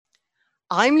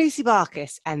I'm Lucy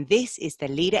Barkas, and this is the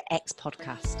LeaderX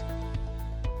podcast.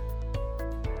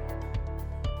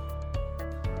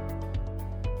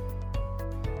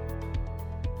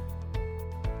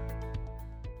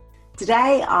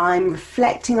 Today, I'm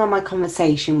reflecting on my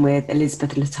conversation with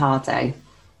Elizabeth Lotardo.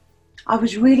 I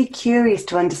was really curious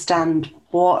to understand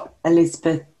what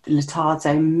Elizabeth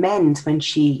Lotardo meant when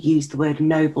she used the word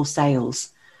noble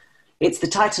sales. It's the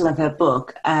title of her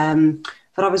book,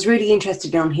 but I was really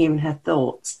interested in hearing her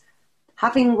thoughts.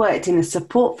 Having worked in a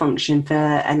support function for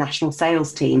a national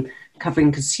sales team,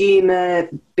 covering consumer,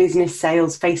 business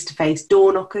sales, face-to-face,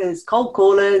 door knockers, cold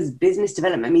callers, business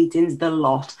development meetings, the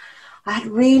lot, I had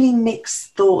really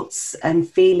mixed thoughts and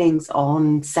feelings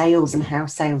on sales and how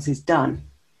sales is done.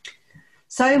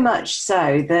 So much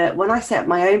so that when I set up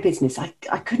my own business, I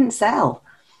couldn't sell.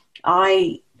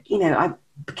 I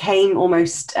became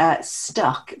almost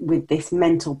stuck with this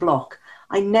mental block.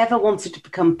 I never wanted to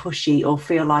become pushy or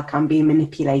feel like I'm being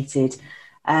manipulated,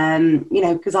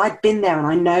 because I'd been there and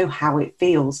I know how it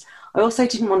feels. I also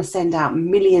didn't want to send out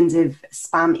millions of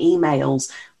spam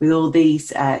emails with all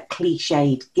these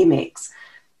cliched gimmicks.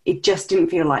 It just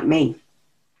didn't feel like me.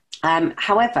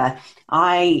 However,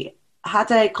 I had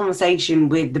a conversation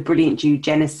with the brilliant Jude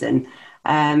Jennison.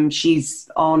 She's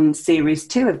on series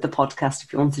 2 of the podcast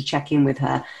if you want to check in with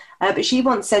her. But she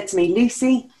once said to me,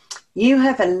 Lucy, you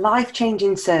have a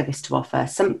life-changing service to offer,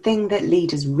 something that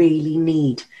leaders really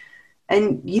need.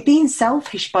 And you're being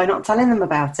selfish by not telling them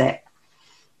about it.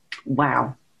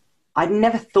 Wow. I'd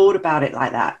never thought about it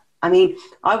like that. I mean,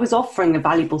 I was offering a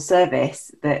valuable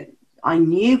service that I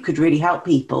knew could really help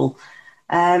people,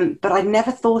 but I'd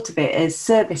never thought of it as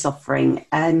service offering,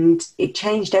 and it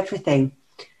changed everything.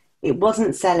 It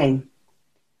wasn't selling.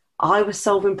 I was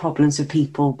solving problems for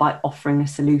people by offering a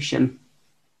solution.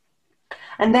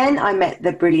 And then I met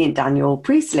the brilliant Daniel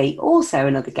Priestley, also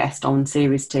another guest on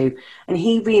Series 2, and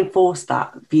he reinforced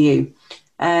that view.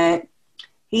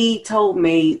 He told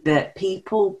me that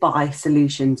people buy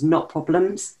solutions, not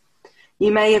problems.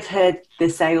 You may have heard the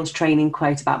sales training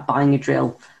quote about buying a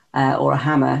drill or a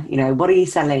hammer. What are you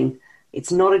selling?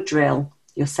 It's not a drill.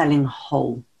 You're selling a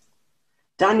hole.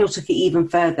 Daniel took it even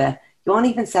further. You aren't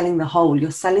even selling the hole. You're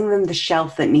selling them the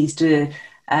shelf that needs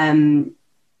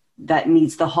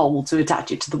the hole to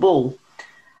attach it to the wall.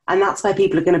 And that's where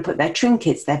people are going to put their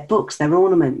trinkets, their books, their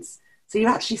ornaments. So you're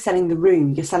actually selling the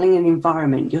room. You're selling an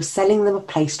environment. You're selling them a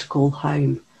place to call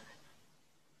home.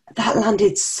 That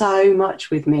landed so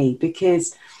much with me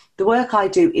because the work I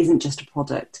do isn't just a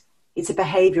product. It's a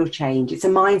behavioural change. It's a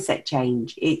mindset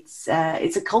change. It's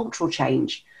a cultural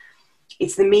change.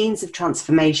 It's the means of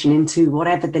transformation into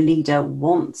whatever the leader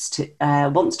wants to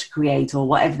create or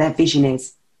whatever their vision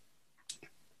is.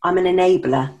 I'm an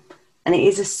enabler, and it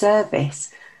is a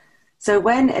service. So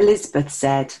when Elizabeth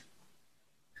said,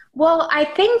 well, I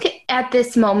think at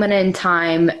this moment in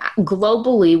time,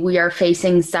 globally, we are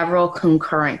facing several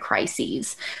concurrent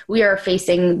crises. We are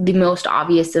facing the most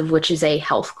obvious of which is a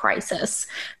health crisis.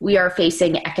 We are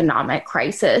facing economic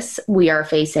crisis. We are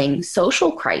facing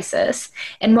social crisis.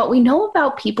 And what we know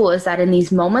about people is that in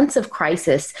these moments of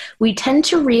crisis, we tend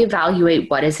to reevaluate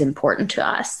what is important to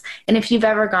us. And if you've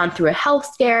ever gone through a health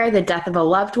scare, the death of a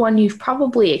loved one, you've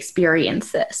probably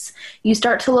experienced this. You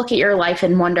start to look at your life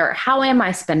and wonder, how am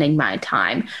I spending my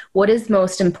time? What is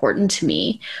most important to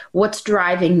me? What's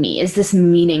driving me? Is this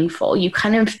meaningful? You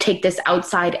kind of take this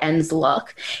outside ends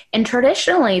look. And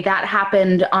traditionally, that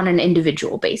happened on an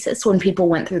individual basis when people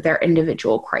went through their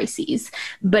individual crises.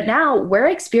 But now we're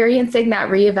experiencing that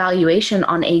reevaluation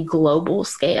on a global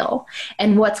scale.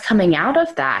 And what's coming out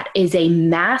of that is a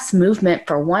mass movement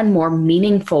for more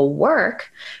meaningful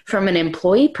work from an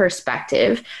employee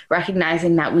perspective,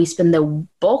 recognizing that we spend the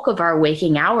bulk of our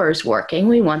waking hours working.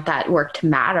 We want that work to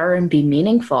matter and be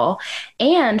meaningful.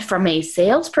 And from a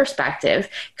sales perspective,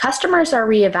 customers are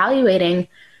reevaluating,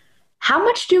 how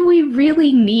much do we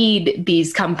really need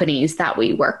these companies that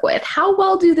we work with? How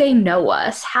well do they know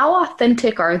us? How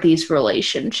authentic are these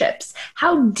relationships?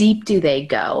 How deep do they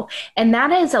go? And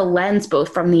that is a lens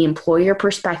both from the employer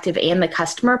perspective and the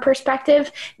customer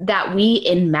perspective that we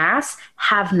in mass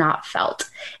have not felt.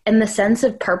 And the sense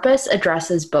of purpose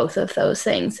addresses both of those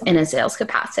things in a sales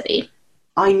capacity.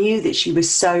 I knew that she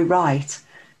was so right.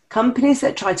 Companies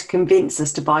that try to convince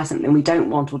us to buy something we don't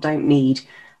want or don't need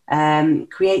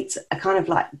creates a kind of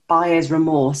like buyer's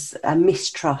remorse, a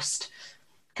mistrust.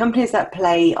 Companies that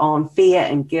play on fear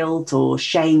and guilt or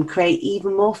shame create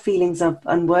even more feelings of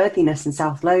unworthiness and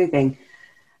self-loathing.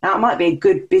 Now, it might be a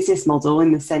good business model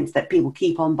in the sense that people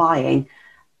keep on buying,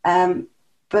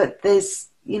 but there's,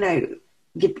 you're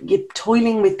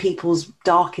toiling with people's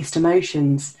darkest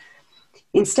emotions.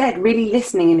 Instead, really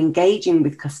listening and engaging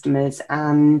with customers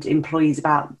and employees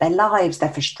about their lives, their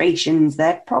frustrations,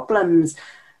 their problems,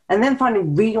 and then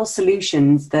finding real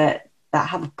solutions that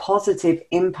have a positive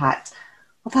impact.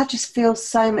 Well, that just feels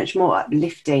so much more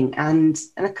uplifting and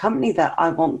a company that I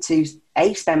want to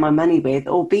A, spend my money with,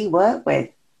 or B, work with.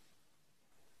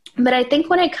 But I think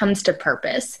when it comes to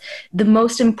purpose, the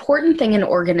most important thing an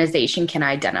organization can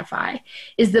identify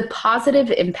is the positive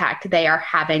impact they are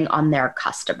having on their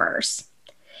customers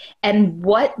and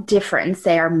what difference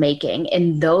they are making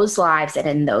in those lives and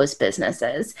in those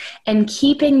businesses, and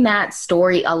keeping that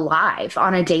story alive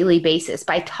on a daily basis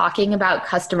by talking about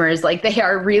customers like they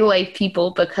are real life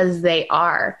people, because they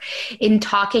are, in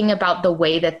talking about the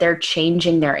way that they're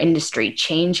changing their industry,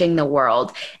 changing the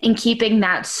world, and keeping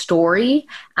that story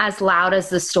as loud as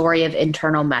the story of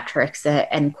internal metrics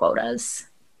and quotas.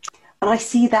 And I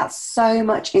see that so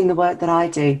much in the work that I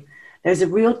do. There's a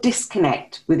real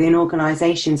disconnect within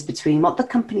organisations between what the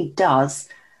company does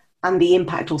and the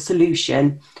impact or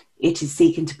solution it is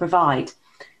seeking to provide.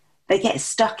 They get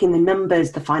stuck in the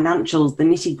numbers, the financials, the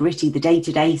nitty-gritty, the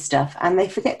day-to-day stuff, and they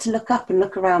forget to look up and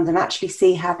look around and actually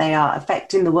see how they are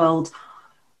affecting the world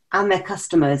and their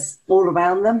customers all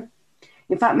around them.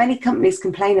 In fact, many companies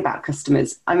complain about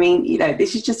customers. I mean,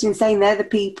 this is just insane. They're the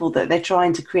people that they're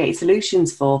trying to create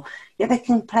solutions for. Yeah, they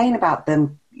complain about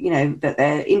them, that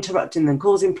they're interrupting them,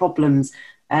 causing problems,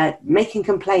 making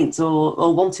complaints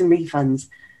or wanting refunds.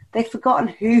 They've forgotten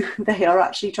who they are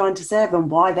actually trying to serve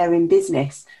and why they're in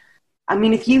business. I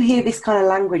mean, if you hear this kind of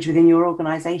language within your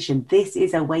organisation, this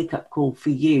is a wake-up call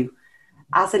for you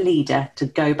as a leader to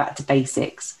go back to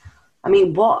basics. I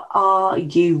mean, what are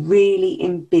you really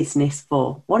in business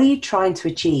for? What are you trying to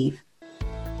achieve?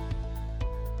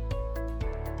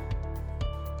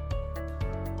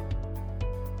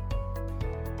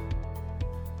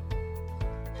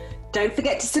 Don't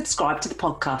forget to subscribe to the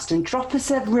podcast and drop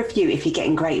us a review if you're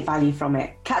getting great value from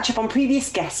it. Catch up on previous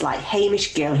guests like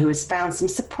Hamish Gill, who has found some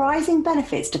surprising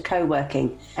benefits to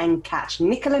co-working, and catch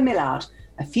Nicola Millard,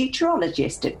 a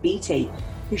futurologist at BT,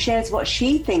 who shares what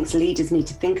she thinks leaders need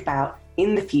to think about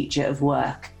in the future of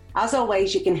work. As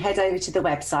always, you can head over to the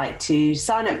website to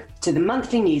sign up to the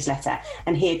monthly newsletter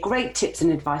and hear great tips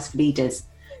and advice for leaders.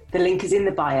 The link is in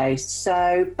the bio.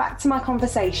 So back to my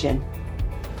conversation.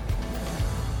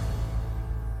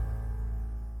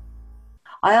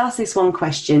 I asked this one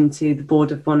question to the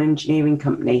board of one engineering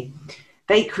company.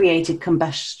 They created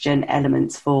combustion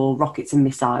elements for rockets and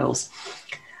missiles.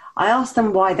 I asked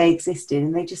them why they existed,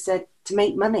 and they just said, to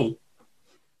make money.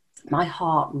 My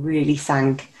heart really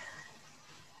sank,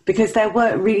 because their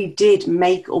work really did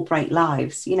make or break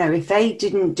lives. If they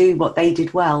didn't do what they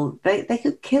did well, they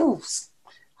could kill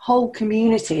whole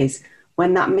communities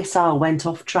when that missile went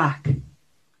off track.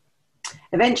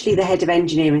 Eventually, the head of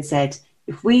engineering said,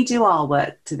 if we do our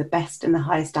work to the best and the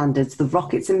highest standards, the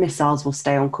rockets and missiles will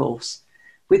stay on course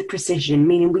with precision,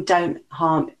 meaning we don't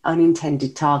harm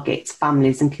unintended targets,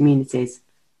 families and communities.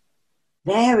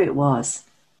 There it was.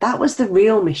 That was the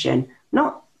real mission,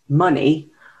 not money.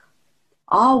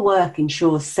 Our work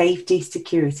ensures safety,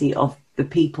 security of the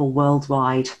people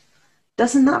worldwide.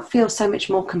 Doesn't that feel so much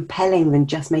more compelling than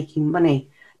just making money?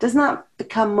 Doesn't that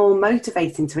become more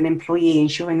motivating to an employee,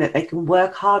 ensuring that they can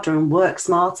work harder and work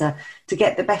smarter to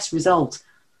get the best result,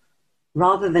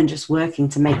 rather than just working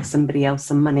to make somebody else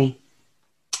some money?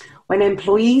 When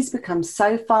employees become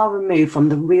so far removed from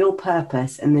the real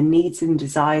purpose and the needs and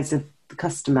desires of the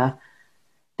customer,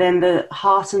 then the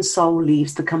heart and soul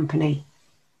leaves the company.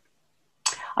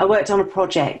 I worked on a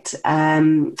project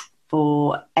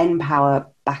for Npower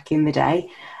back in the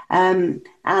day,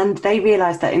 and they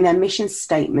realised that in their mission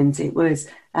statement it was,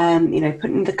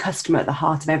 putting the customer at the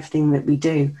heart of everything that we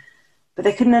do. But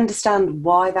they couldn't understand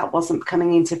why that wasn't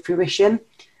coming into fruition.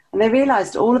 And they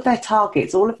realised all of their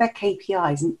targets, all of their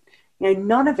KPIs,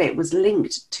 none of it was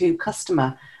linked to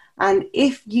customer. And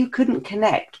if you couldn't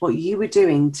connect what you were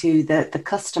doing to the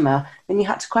customer, then you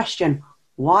had to question,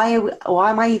 why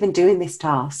am I even doing this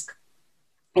task?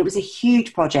 It was a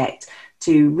huge project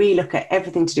to relook at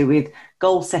everything to do with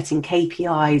goal setting,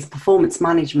 KPIs, performance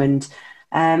management,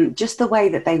 just the way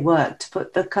that they work to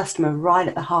put the customer right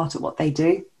at the heart of what they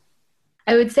do.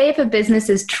 I would say if a business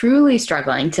is truly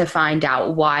struggling to find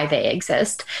out why they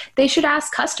exist, they should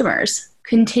ask customers.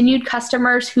 Continued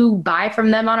customers who buy from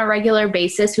them on a regular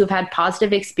basis, who've had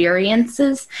positive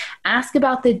experiences, ask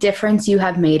about the difference you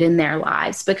have made in their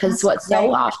lives. Because what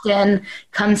so often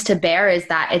comes to bear is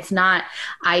that it's not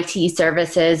IT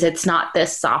services, it's not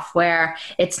this software,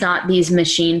 it's not these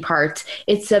machine parts.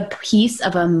 It's a piece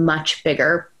of a much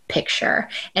bigger picture.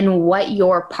 And what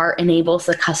your part enables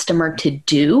the customer to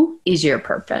do is your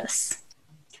purpose.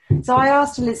 So I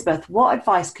asked Elizabeth, what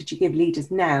advice could you give leaders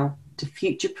now to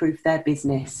future-proof their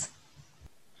business?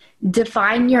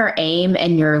 Define your aim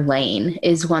and your lane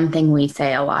is one thing we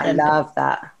say a lot. I love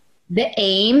that. The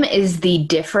aim is the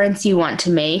difference you want to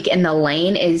make, and the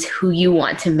lane is who you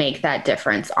want to make that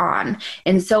difference on.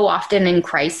 And so often in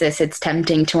crisis, it's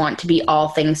tempting to want to be all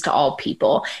things to all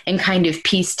people and kind of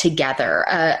piece together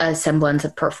a semblance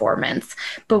of performance.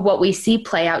 But what we see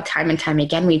play out time and time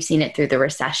again, we've seen it through the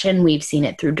recession, we've seen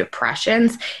it through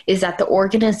depressions, is that the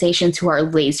organizations who are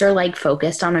laser-like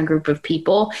focused on a group of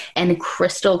people and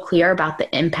crystal clear about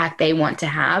the impact they want to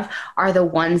have are the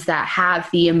ones that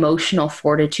have the emotional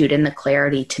fortitude and the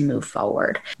clarity to move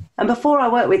forward. And before I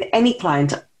work with any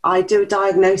client, I do a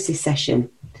diagnosis session.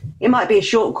 It might be a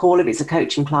short call if it's a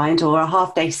coaching client, or a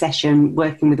half-day session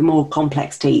working with a more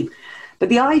complex team. But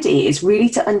the idea is really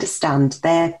to understand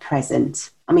their present.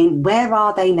 I mean, where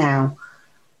are they now?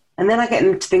 And then I get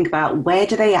them to think about, where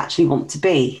do they actually want to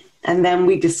be? And then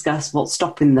we discuss what's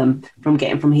stopping them from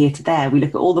getting from here to there. We look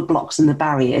at all the blocks and the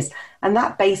barriers, and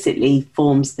that basically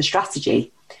forms the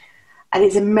strategy. And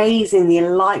it's amazing the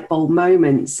light bulb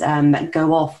moments that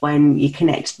go off when you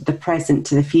connect the present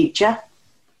to the future.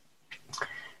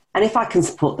 And if I can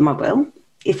support them, I will.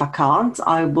 If I can't,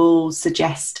 I will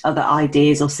suggest other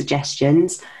ideas or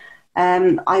suggestions.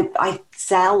 I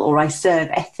sell, or I serve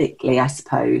ethically, I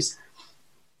suppose.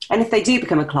 And if they do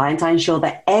become a client, I ensure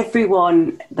that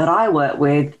everyone that I work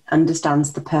with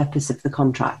understands the purpose of the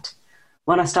contract.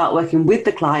 When I start working with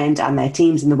the client and their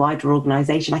teams in the wider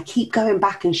organisation, I keep going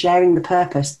back and sharing the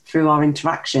purpose through our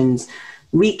interactions,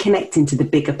 reconnecting to the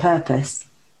bigger purpose.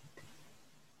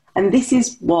 And this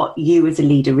is what you as a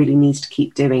leader really needs to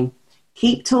keep doing.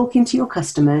 Keep talking to your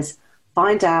customers,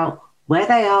 find out where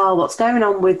they are, what's going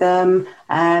on with them,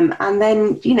 and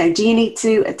then, do you need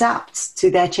to adapt to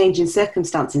their changing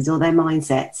circumstances or their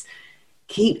mindsets?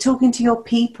 Keep talking to your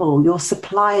people, your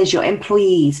suppliers, your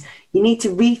employees. You need to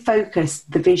refocus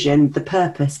the vision, the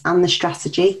purpose, and the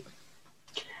strategy.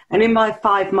 And in my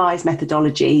 5 My's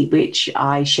methodology, which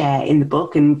I share in the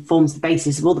book and forms the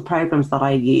basis of all the programs that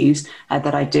I use,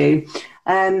 that I do,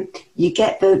 you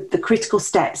get the critical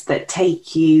steps that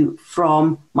take you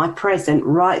from my present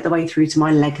right the way through to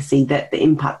my legacy, the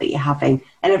impact that you're having,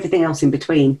 and everything else in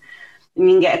between. And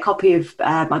you can get a copy of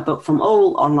my book from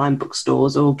all online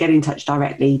bookstores, or get in touch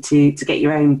directly to get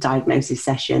your own diagnosis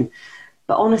session.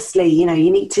 But honestly, you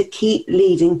need to keep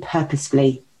leading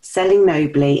purposefully, selling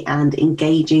nobly, and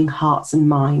engaging hearts and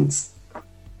minds.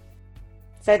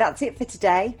 So that's it for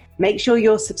today. Make sure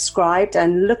you're subscribed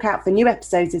and look out for new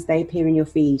episodes as they appear in your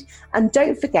feed. And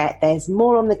don't forget, there's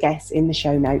more on the guests in the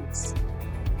show notes.